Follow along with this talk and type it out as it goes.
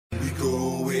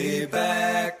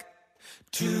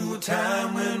To a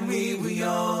time when we were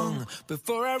young,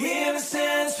 before our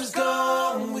innocence was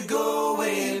gone, we go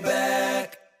way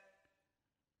back.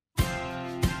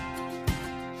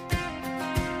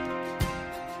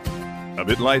 A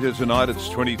bit later tonight, it's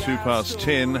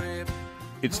 10:22.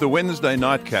 It's the Wednesday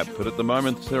nightcap, but at the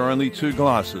moment there are only two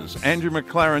glasses. Andrew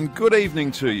McLaren, good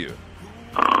evening to you.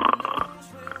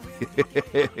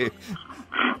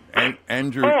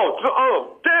 Andrew.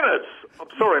 Oh, Dennis! I'm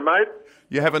sorry, mate.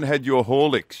 You haven't had your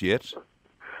Horlicks yet.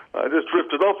 I just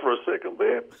drifted off for a second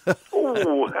there.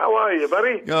 Oh, how are you,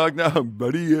 buddy? Oh, no,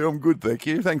 buddy, yeah, I'm good, thank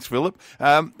you. Thanks, Philip.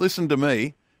 Listen to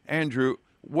me, Andrew,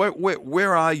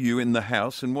 where are you in the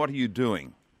house and what are you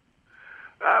doing?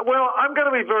 Well, I'm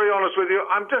going to be very honest with you.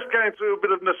 I'm just going through a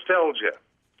bit of nostalgia.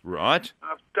 Right.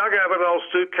 I've dug out an old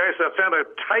suitcase. I found a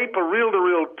tape, a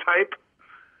reel-to-reel tape.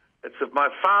 It's of my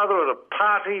father at a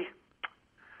party,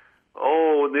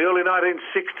 in the early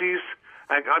 1960s.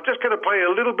 And I'm just going to play a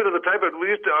little bit of the tape.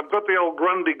 I've got the old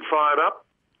Grundig fired up.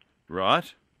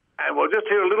 Right. And we'll just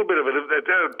hear a little bit of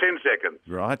it, 10 seconds.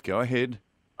 Right, go ahead.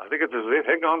 I think it's it.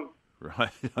 Hang on.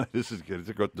 Right, this is good.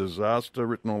 It's got disaster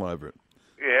written all over it.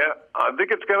 Yeah, I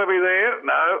think it's going to be there.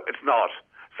 No, it's not.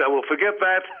 So we'll forget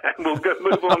that and we'll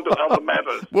move on to other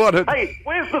matters. Hey,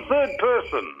 where's the third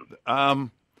person?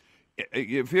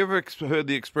 Have you ever heard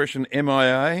the expression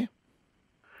MIA?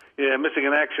 Yeah, missing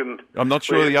in action. I'm not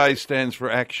sure the A stands for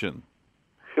action.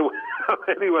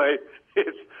 Anyway,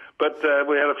 but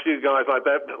we had a few guys like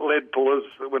that, lead pullers,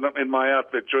 in my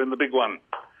outfit during the big one.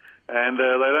 And they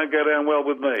don't go down well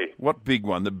with me. What big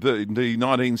one? The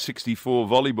 1964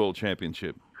 volleyball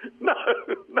championship? No.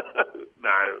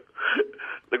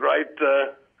 The great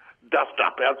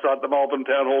dust-up outside the Melbourne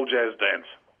Town Hall jazz dance.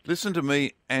 Listen to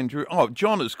me, Andrew. Oh,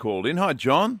 John has called in. Hi,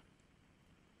 John.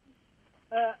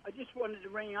 I just wanted to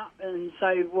ring up and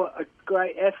say what a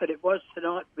great effort it was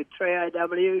tonight with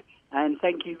 3AW, and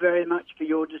thank you very much for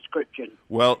your description.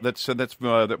 Well,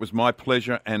 that was my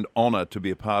pleasure and honour to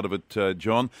be a part of it,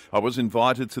 John. I was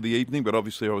invited to the evening, but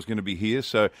obviously I was going to be here,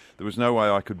 so there was no way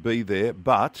I could be there.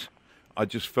 But I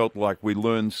just felt like we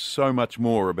learned so much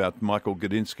more about Michael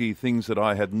Gudinski, things that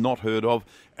I had not heard of,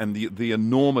 and the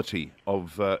enormity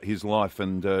of his life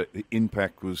and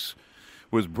impact was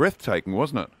breathtaking,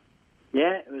 wasn't it?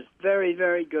 Yeah, it was very,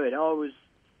 very good. I was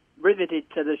riveted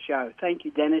to the show. Thank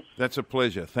you, Dennis. That's a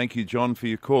pleasure. Thank you, John, for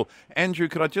your call. Andrew,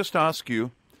 could I just ask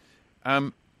you,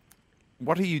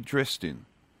 what are you dressed in?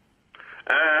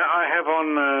 I have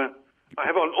on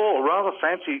a rather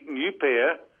fancy new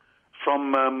pair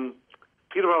from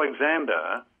Peter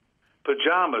Alexander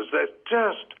pajamas.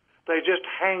 They just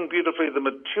hang beautifully. The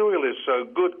material is so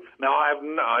good. Now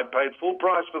I paid full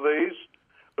price for these.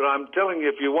 But I'm telling you,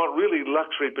 if you want really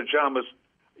luxury pajamas,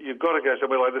 you've got to go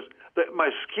somewhere like this.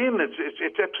 My skin,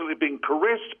 it's actually being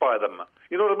caressed by them.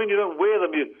 You know what I mean? You don't wear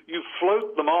them, you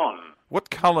float them on. What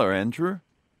colour, Andrew?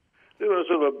 They're a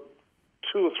sort of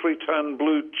 2 or 3 tone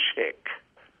blue check.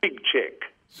 Big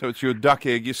check. So it's your duck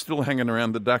egg. You're still hanging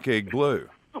around the duck egg blue.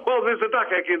 Well, there's a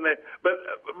duck egg in there.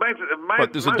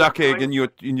 But there's a duck egg in your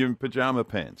pyjama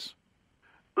pants.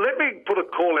 Let me put a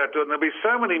call out to it. And there'll be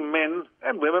so many men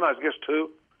and women, I guess, too,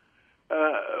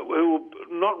 who will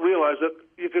not realise that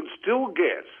you can still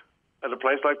get, at a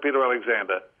place like Peter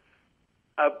Alexander,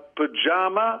 a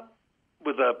pyjama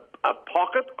with a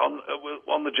pocket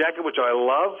on the jacket, which I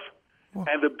love,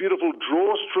 and a beautiful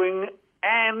drawstring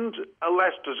and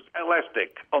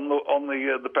elastic on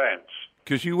the pants.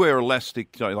 Because you wear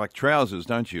elastic, like trousers,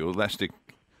 don't you? Elastic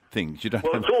things. You don't.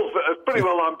 Well, it's pretty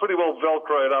well. I'm pretty well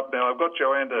velcroed up now. I've got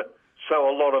Joanne to sew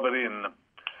a lot of it in.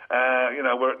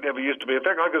 Where it never used to be. In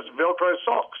fact, I got Velcro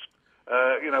socks.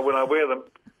 When I wear them.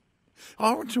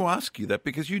 I want to ask you that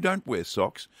because you don't wear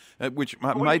socks, which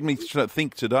made me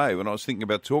think today when I was thinking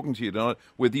about talking to you tonight,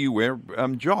 whether you wear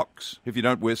jocks if you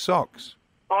don't wear socks.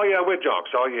 Oh yeah, I wear jocks.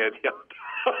 Oh yeah.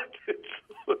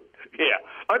 Yeah,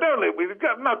 I don't. We've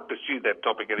not pursued that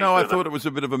topic anymore. No, I thought it was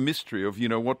a bit of a mystery of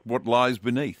what lies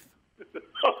beneath.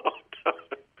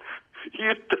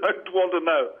 You don't want to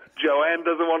know. Joanne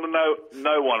doesn't want to know.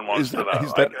 No one wants to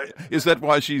know. Is that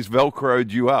why she's velcroed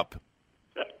you up?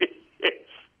 Yes,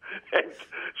 and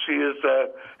she has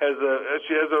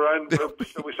her own.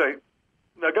 Shall we say?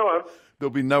 No, go on. There'll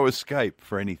be no escape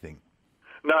for anything.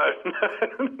 No.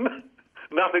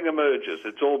 Nothing emerges.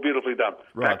 It's all beautifully done,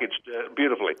 packaged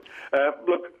beautifully.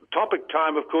 Look, topic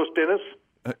time, of course, Dennis.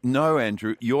 No,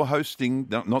 Andrew, you're hosting,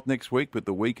 not next week, but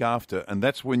the week after, and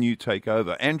that's when you take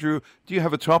over. Andrew, do you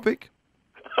have a topic?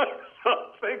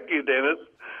 Thank you, Dennis.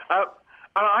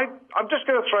 I'm just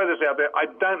going to throw this out there. I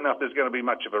don't know if there's going to be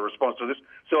much of a response to this,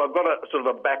 so I've got a sort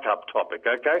of a backup topic,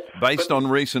 okay? Based on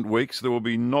recent weeks, there will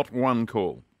be not one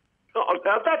call. Oh,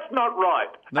 now that's not right.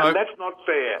 No. And that's not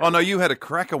fair. Oh, no, you had a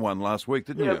cracker one last week,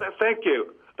 didn't you? Thank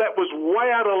you. That was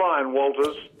way out of line,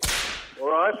 Walters.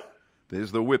 All right?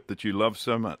 There's the whip that you love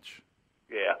so much.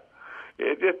 Yeah.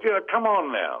 Come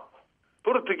on now.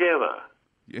 Put it together.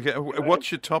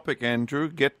 What's your topic, Andrew?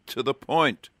 Get to the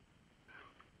point.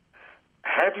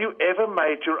 Have you ever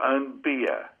made your own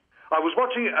beer? I was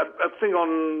watching a thing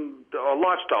on a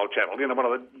Lifestyle Channel, one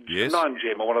of the Yes.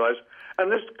 9GM or one of those,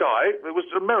 and this guy, it was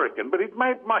American, but he'd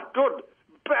made, my God,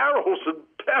 barrels and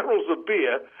barrels of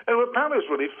beer, and apparently it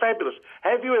was really fabulous.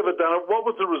 Have you ever done it? What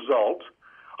was the result?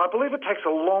 I believe it takes a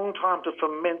long time to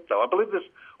ferment, though. I believe there's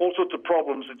all sorts of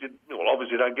problems that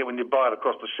obviously don't get when you buy it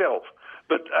across the shelf.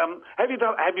 But have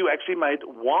you actually made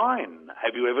wine?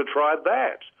 Have you ever tried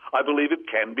that? I believe it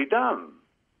can be done.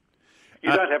 You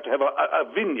don't have to have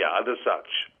a vineyard as such.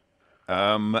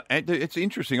 And it's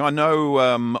interesting. I know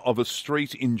of a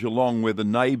street in Geelong where the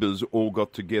neighbours all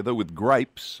got together with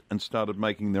grapes and started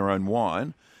making their own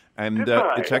wine. And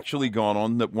it's actually gone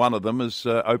on that one of them has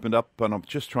opened up, and I'm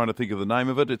just trying to think of the name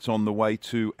of it. It's on the way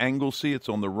to Anglesea. It's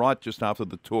on the right, just after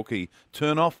the Torquay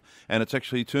turn-off, and it's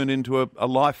actually turned into a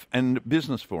life and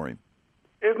business for him.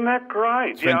 Isn't that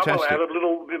great? It's fantastic. Out of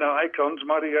little, acorns,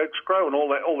 mighty oaks grow, and all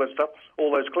that stuff,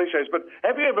 all those cliches. But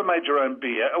have you ever made your own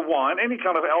beer, a wine, any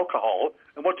kind of alcohol,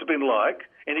 and what's it been like?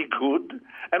 Any good?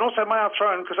 And also, may I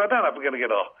throw in, because I don't know if we're going to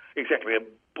get exactly a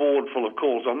board full of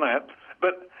calls on that,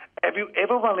 but have you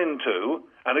ever run into,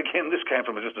 and again, this came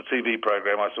from just a TV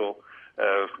program I saw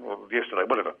yesterday,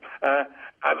 whatever,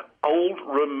 an old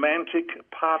romantic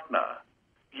partner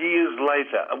years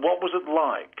later, and what was it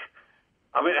like?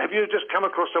 I mean, have you just come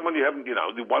across someone you haven't,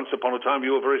 once upon a time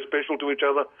you were very special to each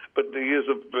other, but the years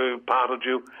have parted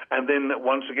you, and then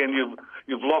once again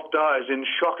you've locked eyes in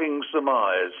shocking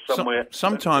surmise somewhere.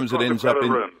 Sometimes it ends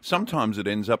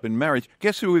up in marriage.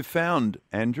 Guess who we've found,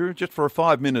 Andrew, just for a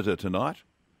 5-minute tonight?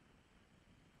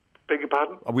 Beg your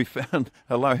pardon? We found,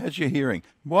 hello, how's your hearing?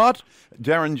 What?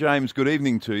 Darren James, good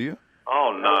evening to you.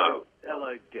 Oh, no.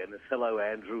 Hello, Dennis. Hello,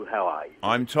 Andrew. How are you?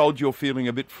 I'm told you're feeling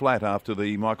a bit flat after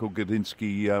the Michael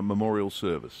Gudinski memorial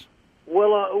service.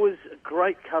 Well, it was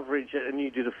great coverage, and you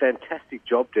did a fantastic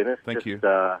job, Dennis. Thank you.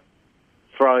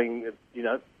 Throwing,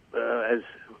 as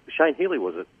Shane Healy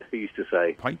was it, who used to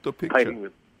say, paint the picture. Painting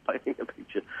the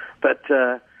picture. But,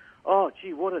 what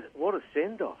a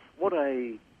send-off. What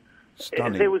a...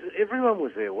 Stunning. Everyone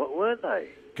was there, weren't they?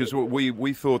 Because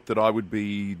we thought that I would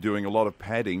be doing a lot of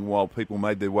padding while people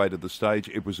made their way to the stage.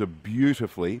 It was a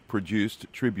beautifully produced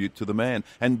tribute to the man.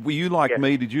 And were you like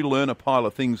me? Did you learn a pile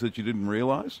of things that you didn't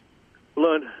realise?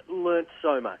 Learned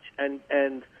so much. And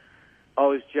I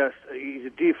was he's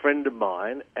a dear friend of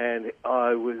mine, and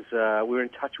we were in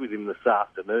touch with him this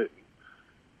afternoon.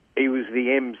 He was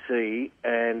the MC,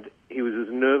 and he was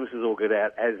as nervous as all get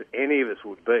out, as any of us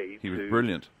would be. He was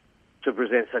brilliant. To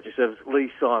present such a service.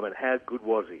 Lee Simon, how good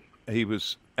was he? He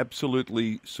was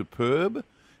absolutely superb.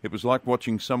 It was like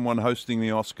watching someone hosting the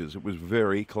Oscars. It was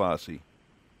very classy.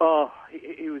 Oh,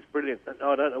 he was brilliant.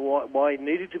 I don't know why he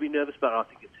needed to be nervous, but I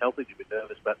think it's healthy to be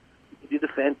nervous. But he did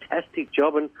a fantastic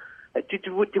job. And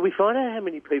did we find out how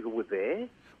many people were there?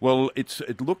 Well,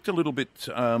 it looked a little bit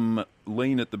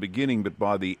lean at the beginning, but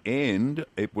by the end,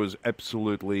 it was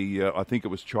absolutely, I think it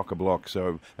was chock-a-block,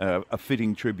 so a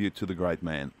fitting tribute to the great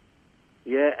man.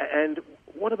 Yeah, and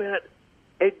what about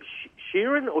Ed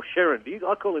Sheeran or Sheeran?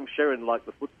 I call him Sheeran like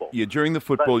the football. Yeah, during the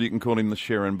football you can call him the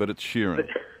Sheeran, but it's Sheeran.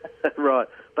 Right,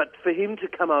 but for him to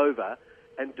come over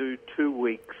and do 2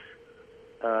 weeks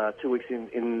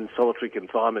in solitary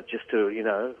confinement just to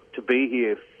be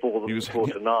here for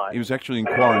tonight. He was actually in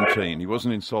quarantine. He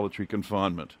wasn't in solitary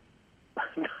confinement.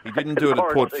 He didn't do it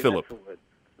at Port Phillip.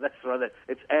 That's right.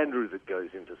 It's Andrew that goes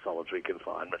into solitary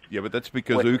confinement. Yeah, but that's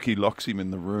because Uki locks him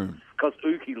in the room. Because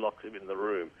Uki locks him in the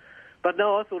room. But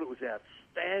no, I thought it was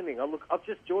outstanding. I've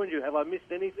just joined you. Have I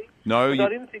missed anything? No. I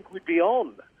didn't think we'd be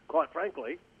on, quite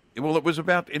frankly. Well,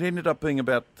 it ended up being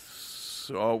about,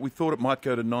 we thought it might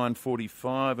go to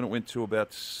 9:45 and it went to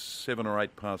about 7 or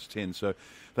 8 past 10. So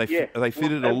they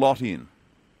fitted a lot in.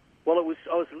 Well, I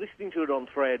was listening to it on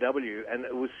 3AW and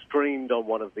it was streamed on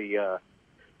one of the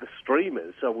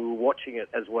streamers, so we were watching it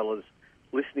as well as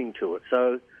listening to it.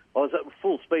 So I was at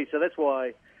full speed, so that's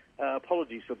why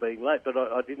apologies for being late, but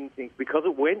I didn't think, because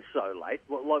it went so late,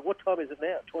 what time is it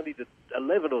now, 20 to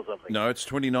 11 or something? No, it's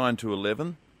 29 to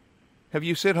 11. Have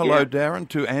you said hello, Darren,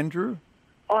 to Andrew?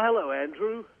 Oh, hello,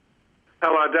 Andrew.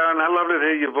 Hello, Darren. Lovely to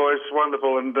hear your voice.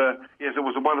 Wonderful. And yes, it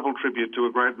was a wonderful tribute to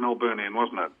a great Melburnian,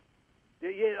 wasn't it?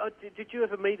 Did you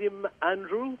ever meet him,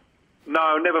 Andrew?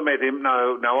 No, never met him.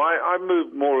 No. I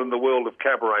moved more in the world of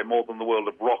cabaret more than the world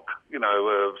of rock,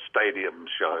 stadium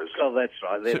shows. Oh, that's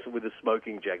right. That's with the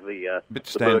smoking jack, the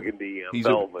burgundy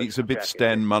velvet. He's a bit jacket.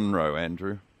 Stan Munro,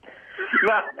 Andrew.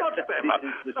 No, not Stan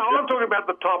Munro. No, I'm talking about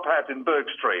the Top Hat in Burke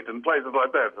Street and places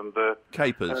like that. And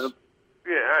Capers.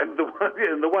 and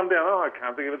the one down, I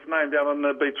can't think of its name, down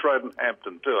on Beach Road in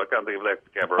Hampton, too. I can't think of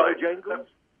that cabaret. Bojangles?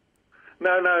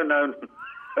 No.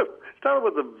 Started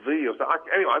with a V or something.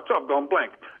 Anyway, I've gone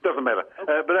blank. Doesn't matter.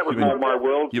 But that was more my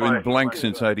world. You've been blank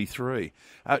since '83.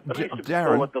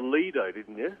 Darren, call it the Lido,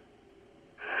 didn't you?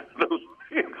 The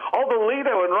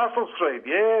Lido in Russell Street.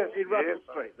 Yes, in Russell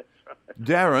Street. That's right.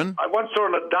 Darren. I once saw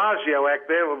an Adagio act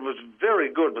there. It was very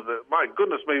good. But my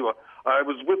goodness me, I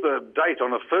was with a date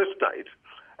on a first date,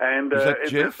 and was that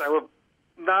Jeff?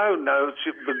 No, not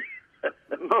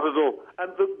at all.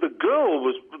 And the girl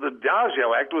the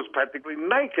Adagio act was practically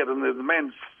naked, and the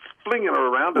man flinging her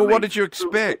around. Well, what did you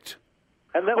expect?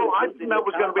 I didn't know it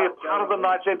was going to be a part of the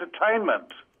night's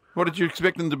entertainment. What did you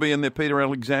expect them to be in their Peter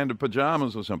Alexander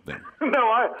pajamas or something? No,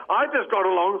 I just got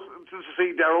along to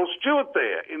see Darryl Stewart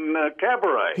there in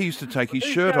Cabaret. He used to take his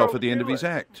shirt off at the end of his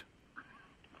act.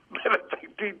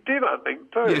 He did, I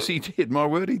think, too. Yes, he did. My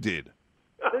word, he did.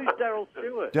 Who's Darryl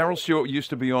Stewart? Darryl Stewart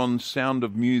used to be on Sound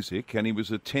of Music, and he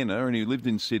was a tenor, and he lived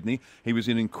in Sydney. He was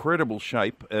in incredible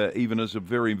shape, even as a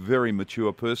very, very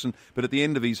mature person. But at the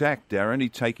end of his act, Darren,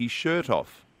 he'd take his shirt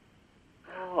off.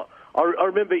 Oh, I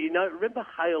remember, remember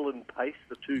Hale and Pace,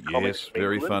 the two comics? Yes,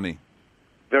 very funny.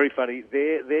 Very funny.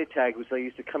 Their tag was they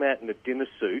used to come out in a dinner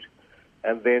suit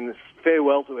and then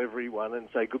farewell to everyone and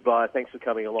say goodbye, thanks for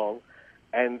coming along.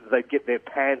 And they'd get their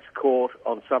pants caught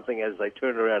on something as they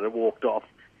turned around and walked off,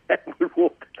 and would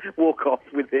walk off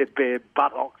with their bare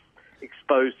buttocks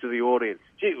exposed to the audience.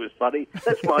 Gee, it was funny.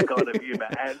 That's my kind of humour,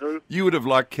 Andrew. You would have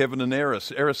liked Kevin and Eris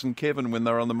and Kevin, when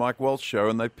they were on the Mike Walsh show,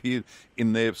 and they appeared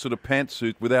in their sort of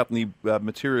pantsuit without any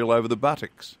material over the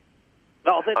buttocks.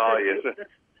 Yes.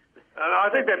 I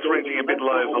think that's reaching a bit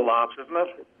low for laughs, isn't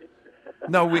it?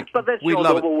 No, but that's we your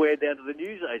love normal wear down to the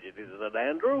newsagent, isn't it,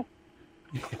 Andrew?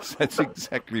 Yes, that's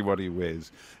exactly what he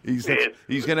wears. He's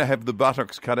going to have the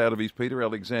buttocks cut out of his Peter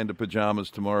Alexander pyjamas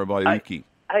tomorrow by Uki.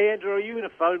 Hey, Andrew, are you in a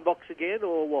phone box again,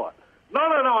 or what? No,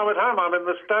 I'm at home. I'm in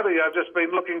the study. I've just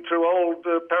been looking through old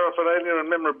paraphernalia and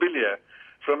memorabilia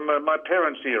from my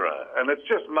parents' era, and it's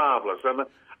just marvellous. And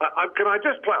can I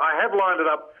just play? I have lined it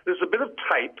up. There's a bit of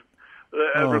tape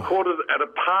recorded at a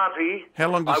party. How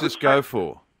long does this go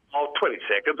for? 20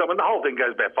 seconds. I mean, the whole thing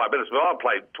goes about 5 minutes, but I'll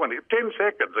play 10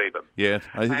 seconds even. Yeah,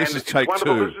 I think this is take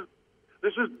two.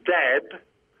 This is Dad.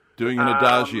 Doing an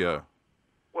adagio.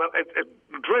 Well, it's a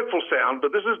dreadful sound,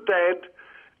 but this is Dad.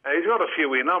 He's got a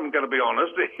few in, I'm going to be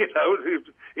honest.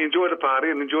 He enjoyed a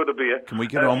party and enjoyed a beer. Can we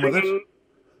get on with it?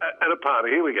 At a party.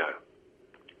 Here we go.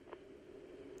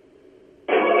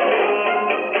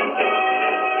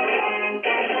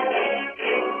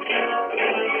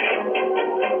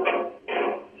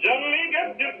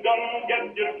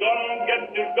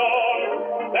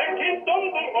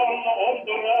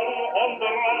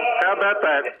 How about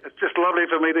that? It's just lovely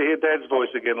for me to hear Dad's voice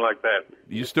again like that.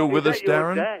 Are you still with us,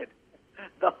 Darren? Dad?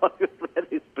 No, that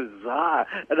is bizarre.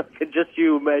 And I can just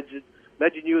imagine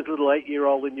you as a little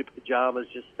 8-year-old in your pyjamas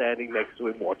just standing next to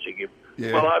him watching him.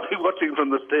 Yeah. Well, I'd be watching from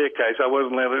the staircase. I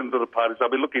wasn't allowed into the party, so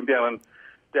I'd be looking down and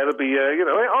That'd be, it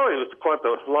was quite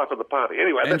the life of the party.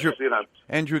 Anyway, Andrew, that's,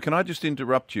 Andrew, can I just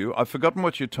interrupt you? I've forgotten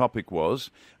what your topic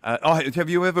was. Have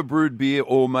you ever brewed beer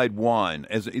or made wine,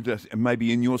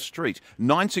 maybe in your street?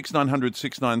 96900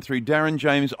 Darren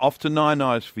James, off to Nine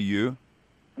Eyes for you.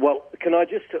 Well, can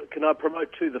I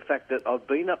promote too the fact that I've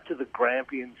been up to the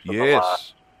Grampians for the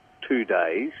last 2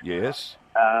 days. Yes.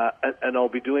 And I'll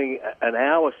be doing an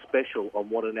hour special on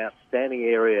what an outstanding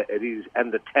area it is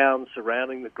and the town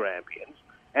surrounding the Grampians.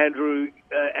 Andrew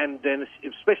and Dennis,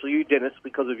 especially you, Dennis,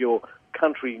 because of your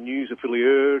country news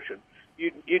affiliation,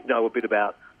 you'd know a bit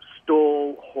about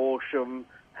Stawell, Horsham,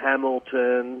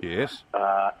 Hamilton, yes,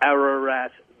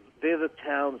 Ararat. They're the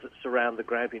towns that surround the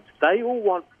Grampians. They all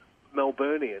want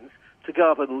Melburnians to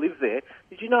go up and live there.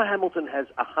 Did you know Hamilton has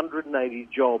 180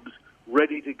 jobs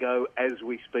ready to go as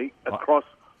we speak across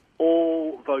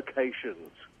all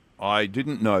vocations? I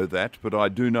didn't know that, but I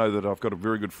do know that I've got a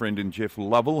very good friend in Jeff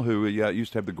Lovell who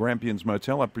used to have the Grampians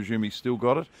Motel. I presume he's still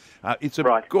got it. It's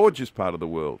a gorgeous part of the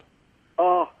world.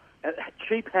 Oh,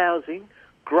 cheap housing,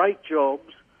 great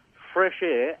jobs, fresh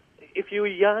air. If you were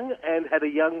young and had a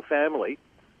young family,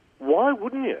 why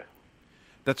wouldn't you?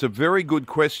 That's a very good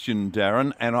question,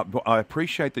 Darren, and I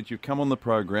appreciate that you've come on the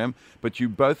program, but you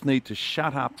both need to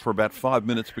shut up for about 5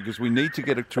 minutes because we need to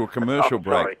get it to a commercial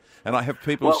break, and I have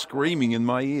people screaming in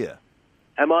my ear.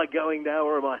 Am I going now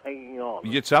or am I hanging on?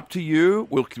 It's up to you.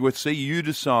 We'll see you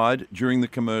decide during the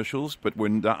commercials, but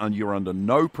you're under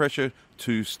no pressure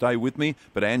to stay with me.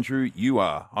 But Andrew, you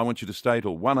are. I want you to stay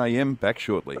till 1 a.m. Back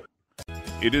shortly.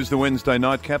 It is the Wednesday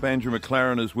nightcap. Andrew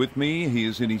McLaren is with me. He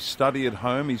is in his study at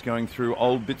home. He's going through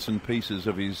old bits and pieces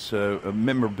of his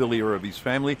memorabilia of his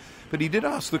family. But he did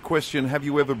ask the question, have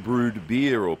you ever brewed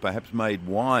beer or perhaps made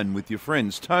wine with your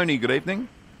friends? Tony, good evening.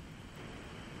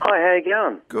 Hi, how you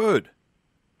going? Good.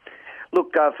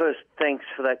 Look, first, thanks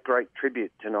for that great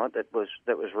tribute tonight. That was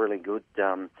really good.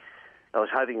 I was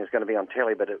hoping it was going to be on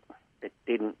telly, but it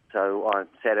didn't. So I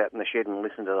sat out in the shed and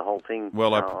listened to the whole thing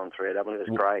on 3AW. It was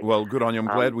great. Well, good on you. I'm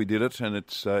glad we did it, and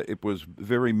it was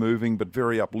very moving but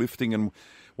very uplifting. And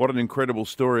what an incredible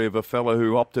story of a fellow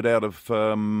who opted out of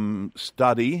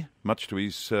study, much to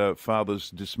his father's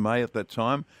dismay at that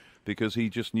time, because he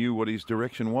just knew what his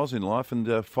direction was in life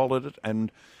and followed it.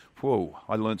 And whoa,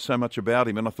 I learned so much about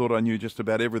him, and I thought I knew just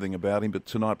about everything about him, but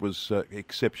tonight was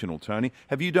exceptional, Tony.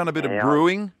 Have you done a bit of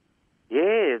brewing?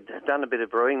 Yeah, done a bit of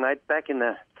brewing, mate. Back in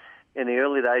the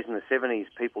early days in the 70s,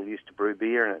 people used to brew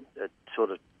beer, and it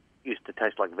sort of used to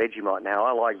taste like Vegemite. Now,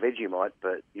 I like Vegemite,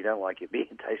 but you don't like your beer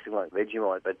tasting like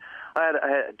Vegemite. But I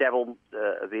had dabbled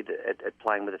a bit at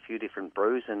playing with a few different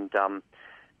brews, and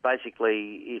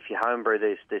basically, if you homebrew,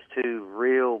 there's two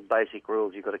real basic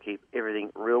rules. You've got to keep everything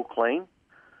real clean.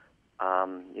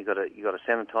 You got to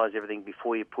sanitize everything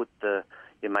before you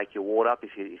make your wort up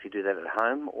if you do that at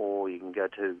home, or you can go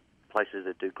to places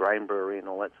that do grain brewery and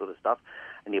all that sort of stuff.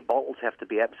 And your bottles have to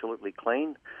be absolutely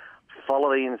clean.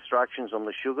 Follow the instructions on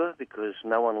the sugar because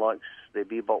no one likes their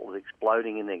beer bottles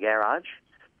exploding in their garage.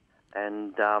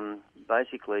 And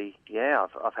basically, yeah,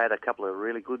 I've had a couple of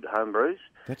really good home brews.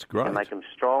 That's great. You can make them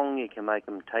strong. You can make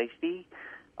them tasty.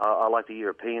 I like the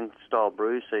European-style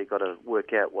brews, so you've got to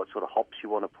work out what sort of hops you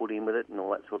want to put in with it and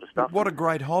all that sort of stuff. But what a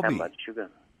great hobby. How much sugar.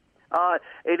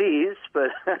 It is,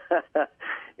 but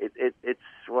it's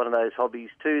one of those hobbies,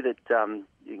 too, that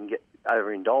you can get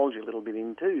overindulge a little bit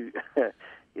into.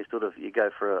 You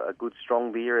go for a good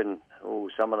strong beer, and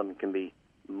some of them can be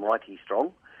mighty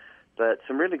strong, but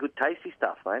some really good tasty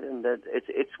stuff, mate, and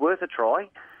it's worth a try.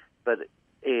 But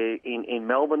in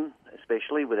Melbourne,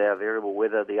 especially with our variable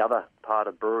weather, the other part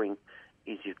of brewing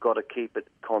is you've got to keep it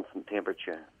constant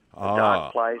temperature. A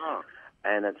dark place,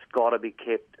 and it's got to be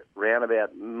kept round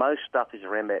about, most stuff is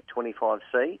around about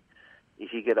 25°C.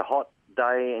 If you get a hot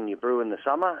day and you brew in the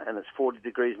summer and it's 40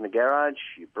 degrees in the garage,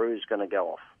 your brew's going to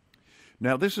go off.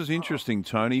 Now, this is interesting,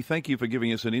 Tony. Thank you for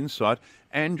giving us an insight.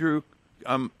 Andrew,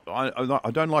 I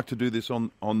don't like to do this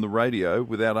on the radio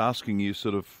without asking you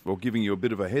or giving you a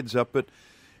bit of a heads up, but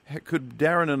could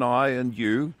Darren and I and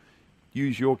you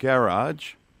use your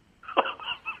garage?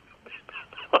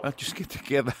 Just get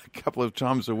together a couple of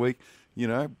times a week,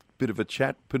 bit of a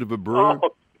chat, bit of a brew.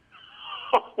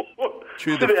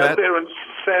 Chew the fat. fat. Out there and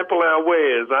sample our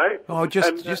wares, eh? Oh,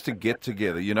 just to get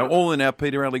together, all in our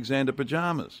Peter Alexander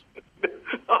pajamas.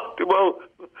 Well,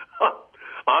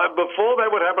 before that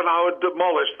would happen, I would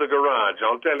demolish the garage.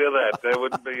 I'll tell you that. There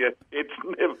would be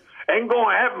ain't going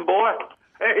to happen, boy.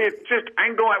 It just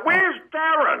ain't going. Where's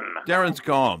Darren? Darren's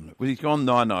gone. Well, he's gone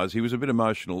 9 hours. He was a bit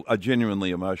emotional,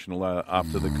 genuinely emotional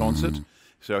after the concert.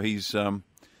 So he's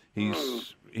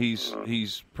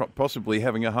possibly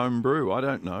having a home brew. I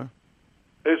don't know.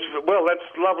 Well, that's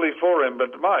lovely for him,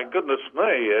 but my goodness me,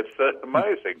 it's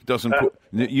amazing.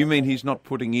 You mean he's not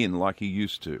putting in like he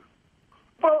used to?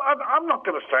 Well, I'm not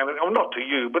going to say that. Well, not to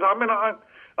you, but I mean, I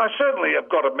certainly have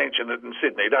got to mention it in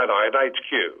Sydney, don't I? At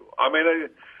HQ. I mean,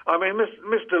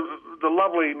 the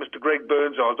lovely Mr. Greg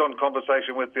Burns, I was on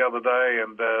conversation with the other day,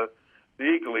 and the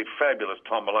equally fabulous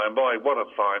Tom Malone. Boy, what a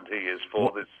find he is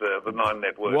for the Nine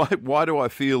Network. Why do I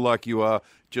feel like you are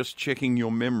just checking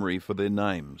your memory for their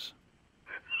names?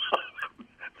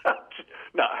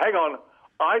 No, hang on.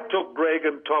 I took Greg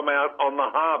and Tom out on the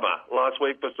harbour last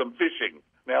week for some fishing.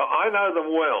 Now, I know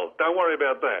them well. Don't worry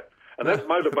about that. And that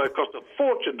motorboat cost a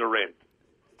fortune to rent.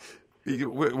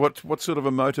 What sort of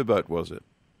a motorboat was it?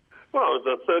 Well, it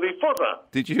was a 30-footer.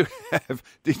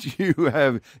 Did you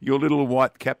have your little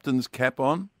white captain's cap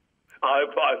on? I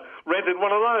rented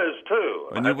one of those too.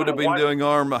 And you would have been doing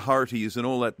Arma Hearties and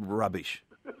all that rubbish.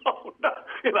 Oh, no.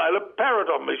 The parrot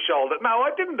on my shoulder. No,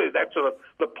 I didn't do that sort of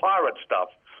the pirate stuff.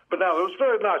 But no, it was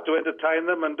very nice to entertain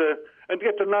them and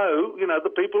get to know, the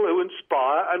people who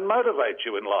inspire and motivate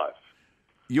you in life.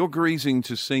 Your greasing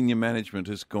to senior management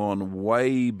has gone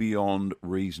way beyond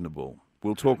reasonable.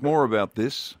 We'll talk more about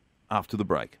this after the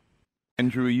break.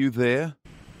 Andrew, are you there?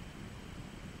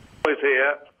 Always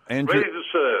here. Andrew, Ready to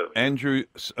serve. Andrew,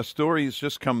 a story has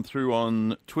just come through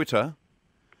on Twitter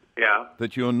Yeah.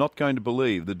 that you're not going to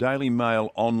believe. The Daily Mail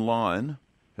Online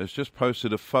has just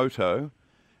posted a photo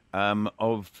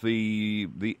of the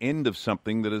end of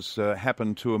something that has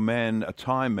happened to a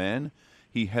Thai man.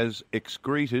 He has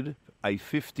excreted a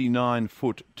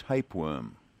 59-foot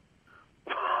tapeworm.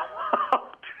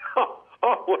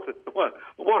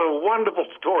 What a wonderful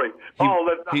story. I'm going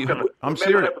to remember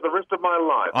that for the rest of my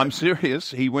life. I'm serious.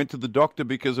 He went to the doctor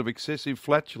because of excessive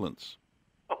flatulence.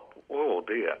 Oh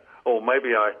dear. Or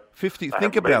maybe I...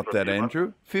 Think about that,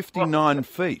 Andrew. 59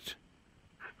 feet.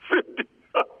 50.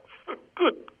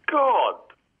 Good God.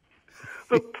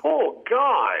 The poor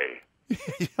guy.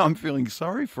 I'm feeling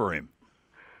sorry for him.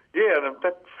 Yeah, and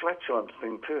that flatulence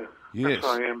thing too. Yes.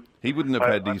 He wouldn't have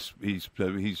had his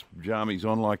jammies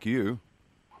on like you.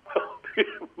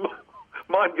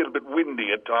 Mine get a bit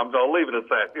windy at times. I'll leave it at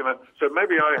that, So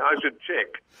maybe I should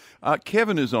check.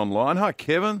 Kevin is online. Hi,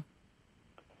 Kevin.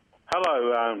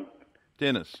 Hello,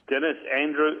 Dennis,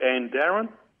 Andrew, and Darren.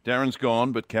 Darren's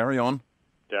gone, but carry on.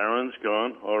 Darren's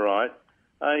gone. All right.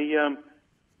 3AW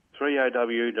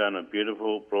done a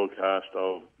beautiful broadcast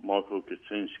of Michael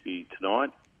Kaczynski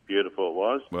tonight. Beautiful it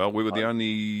was. Well, we were the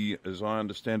only, as I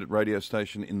understand it, radio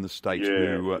station in the States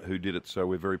who did it, so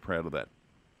we're very proud of that.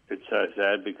 It's so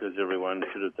sad because everyone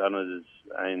should have done it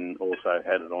and also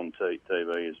had it on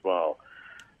TV as well.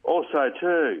 Also,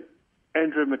 too,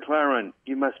 Andrew McLaren,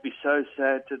 you must be so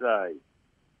sad today.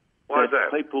 Why is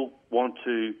that? People want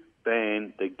to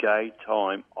ban the gay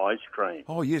time ice cream.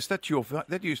 Oh, yes, that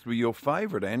used to be your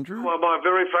favourite, Andrew. Well, my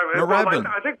very favourite. Moorabbin.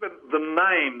 Well, I think the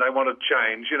name they want to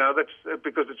change, that's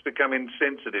because it's become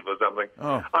insensitive or something.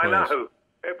 Oh, I please. know.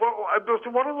 What do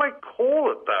they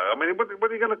call it, though? I mean, what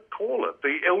are you going to call it?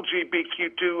 The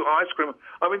LGBTQ2 ice cream?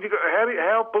 I mean,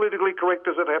 how politically correct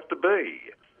does it have to be?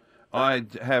 I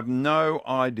have no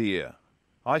idea.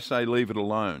 I say leave it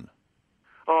alone.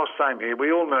 Oh, same here.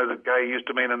 We all know that gay used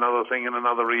to mean another thing in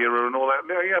another era and all that.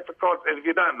 Yeah, for God's sake, if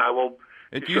you don't know, well,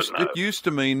 It used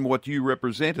to mean what you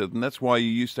represented, and that's why you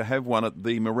used to have one at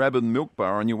the Moorabbin Milk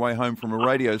Bar on your way home from a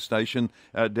radio station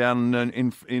down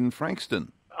in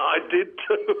Frankston. I did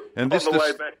too. And on the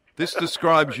way back. this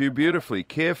describes you beautifully: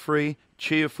 carefree,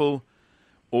 cheerful,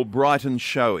 or bright and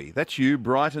showy. That's you,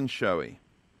 bright and showy.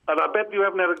 And I bet you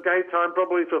haven't had a gay time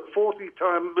probably for 40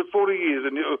 years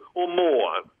or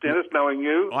more, Dennis, knowing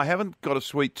you. I haven't got a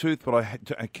sweet tooth, but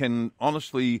I can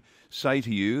honestly say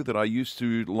to you that I used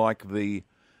to like the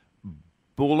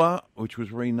Bulla, which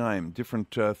was renamed,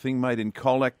 different thing made in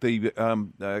Colac,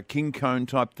 the King Cone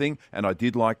type thing, and I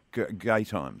did like gay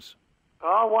times.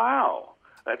 Oh, wow.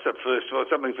 That's a first,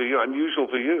 something for you, unusual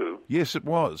for you. Yes, it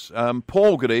was.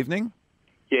 Paul, good evening.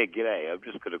 Yeah, g'day. I've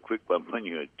just got a quick one. When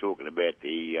you were talking about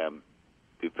the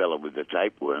fellow with the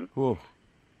tapeworm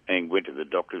and went to the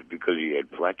doctors because he had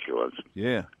flatulence.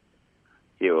 Yeah.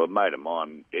 Yeah, well, a mate of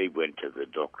mine, he went to the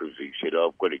doctors. He said,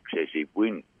 I've got excessive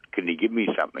wind. Can you give me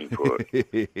something for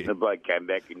it? The bloke came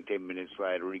back, and 10 minutes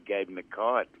later, he gave him a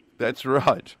kite. That's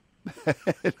right.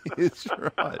 That is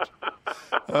right.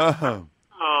 Oh,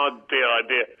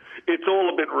 dear. It's all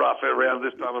a bit rough around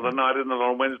this time of the night, isn't it,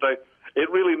 on Wednesday? It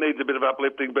really needs a bit of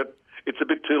uplifting, but it's a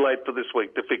bit too late for this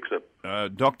week to fix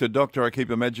it. Doctor, I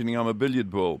keep imagining I'm a billiard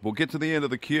ball. We'll get to the end of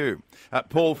the queue.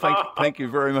 Paul, thank you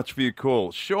very much for your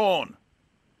call. Sean.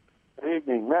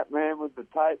 Evening. That man with the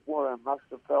tapeworm must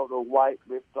have felt a weight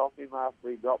lift off him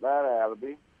after he got that out of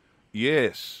him.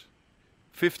 Yes.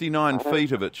 59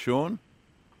 feet of it, Sean.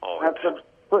 Oh, That's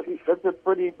a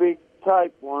pretty big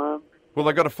tapeworm. Well,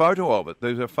 they got a photo of it.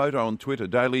 There's a photo on Twitter.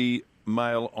 Daily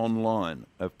Mail Online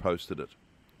have posted it.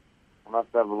 I must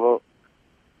have a look.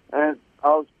 And I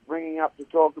was bringing up to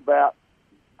talk about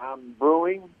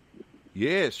brewing.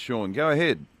 Yes, Sean, go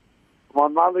ahead. My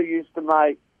mother used to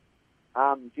make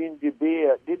ginger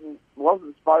beer. It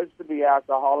wasn't supposed to be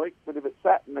alcoholic, but if it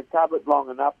sat in the cupboard long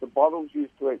enough, the bottles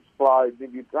used to explode.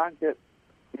 If you drank it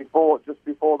just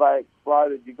before they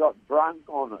exploded, you got drunk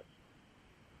on it.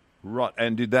 Right,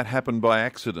 and did that happen by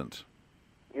accident?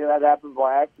 Yeah, that happened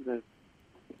by accident.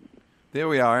 There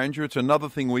we are, Andrew. It's another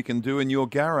thing we can do in your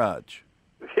garage.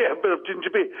 Yeah, a bit of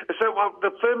ginger beer. So the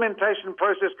fermentation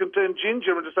process can turn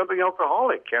ginger into something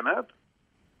alcoholic, can it?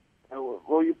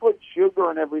 Well, you put sugar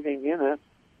and everything in it.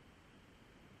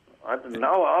 I don't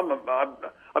know.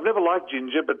 I've never liked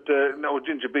ginger,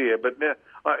 ginger beer. But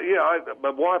I've got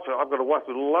a wife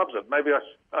who loves it. Maybe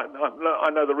I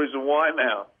know the reason why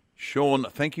now. Sean,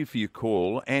 thank you for your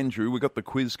call. Andrew, we've got the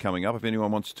quiz coming up. If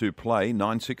anyone wants to play,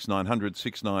 96900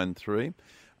 693.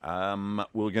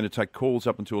 We're going to take calls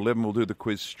up until 11. We'll do the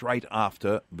quiz straight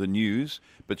after the news.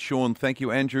 But, Sean, thank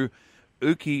you. Andrew,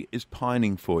 Uki is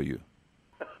pining for you.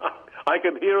 I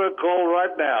can hear a call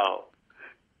right now.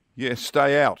 Yes,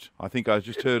 stay out. I think I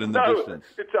just heard in the distance.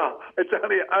 It's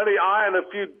only I and a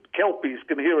few kelpies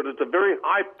can hear it. It's a very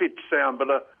high-pitched sound, but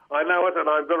I know it and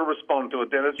I've got to respond to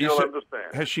it, Dennis. You'll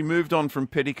understand. Has she moved on from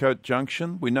Petticoat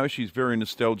Junction? We know she's very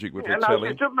nostalgic with her telly.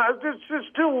 It's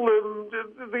still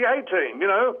the A-team,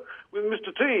 with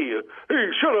Mr. T.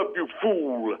 Hey, shut up, you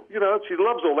fool. She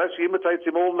loves all that. She imitates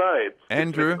him all day.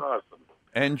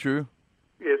 Andrew,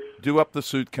 yes. Do up the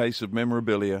suitcase of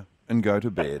memorabilia and go to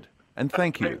bed. And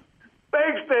thank you.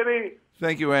 Thanks, Denny.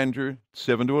 Thank you, Andrew.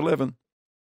 7 to 11.